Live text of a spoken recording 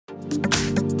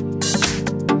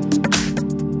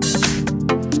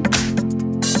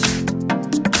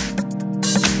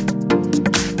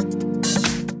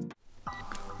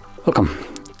Welcome.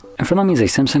 In front of me is a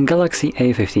Samsung Galaxy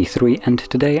A53, and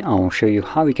today I'll show you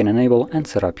how you can enable and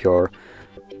set up your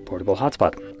portable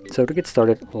hotspot. So to get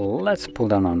started, let's pull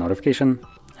down our notification,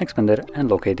 expand it,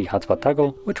 and locate the hotspot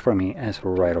toggle, which for me is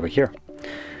right over here.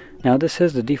 Now this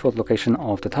is the default location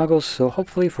of the toggles, so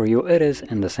hopefully for you it is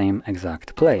in the same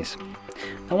exact place.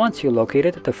 Now once you locate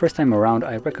it, the first time around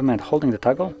I recommend holding the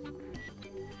toggle.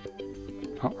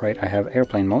 Oh, right, I have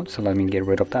airplane mode, so let me get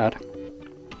rid of that.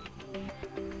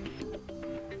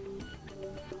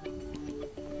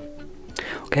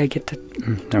 Okay,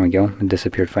 there we go, it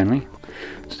disappeared finally.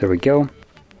 So there we go.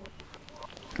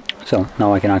 So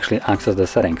now I can actually access the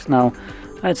settings. Now,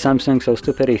 at Samsung, so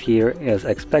stupidity here is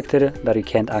expected that you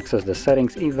can't access the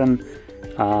settings even,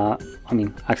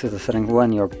 access the settings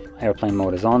when your airplane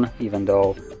mode is on, even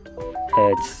though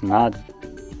it's not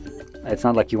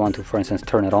like you want to, for instance,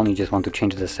 turn it on, you just want to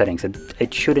change the settings.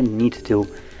 It shouldn't need to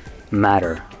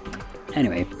matter.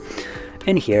 Anyway,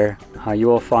 in here, you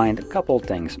will find a couple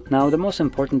things. Now, the most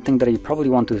important thing that you probably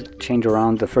want to change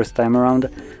around the first time around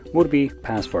would be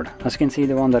password. As you can see,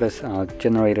 the one that is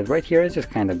generated right here is just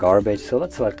kind of garbage. So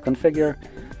let's select configure,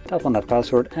 tap on that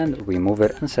password and remove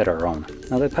it and set our own.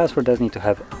 Now the password does need to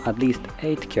have at least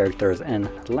 8 characters in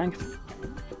length.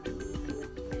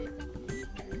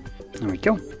 There we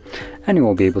go. And you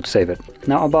will be able to save it.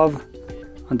 Now above,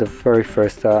 on the very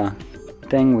first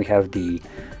thing, we have the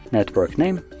network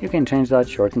name. You can change that,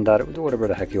 shorten that, do whatever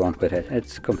the heck you want with it.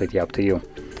 It's completely up to you.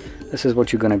 This is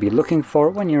what you're going to be looking for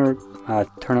when you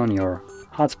turn on your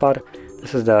hotspot.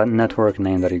 This is the network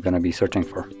name that you're going to be searching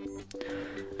for.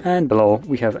 And below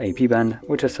we have a P-band,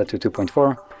 which is set to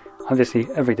 2.4. Obviously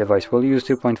every device will use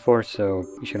 2.4, so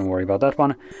you shouldn't worry about that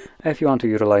one. If you want to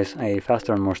utilize a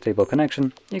faster and more stable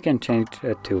connection, you can change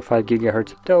it to 5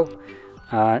 GHz, though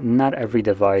not every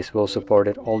device will support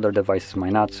it. Older devices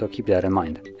might not, so keep that in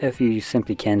mind. If you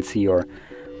simply can't see your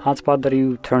hotspot that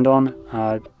you turned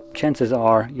on, chances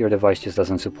are your device just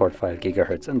doesn't support 5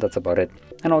 GHz, and that's about it.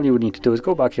 And all you would need to do is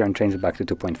go back here and change it back to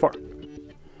 2.4.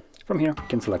 From here, you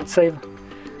can select save,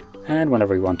 and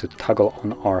whenever you want to toggle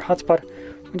on our hotspot,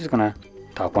 we're just gonna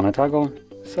tap on a toggle,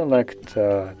 select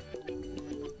to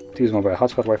use mobile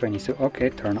hotspot. Wi-Fi needs to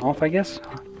turn off, I guess.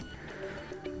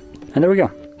 And there we go.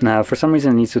 Now, for some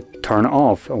reason, it needs to turn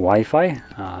off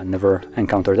Wi-Fi. Never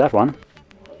encountered that one.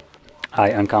 I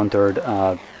encountered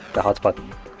the hotspot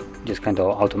just kind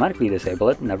of automatically disable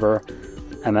it. Never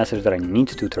a message that I need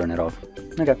to turn it off.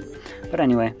 Okay, but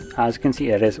anyway, as you can see,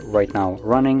 it is right now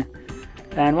running.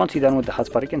 And once you're done with the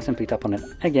hotspot, you can simply tap on it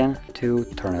again to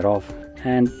turn it off.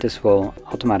 And this will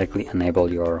automatically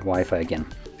enable your Wi-Fi again.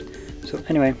 So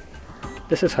anyway,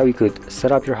 this is how you could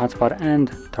set up your hotspot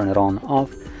and turn it on,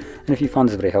 off. And if you found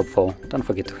this very helpful, don't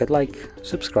forget to hit like,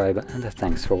 subscribe, and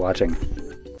thanks for watching.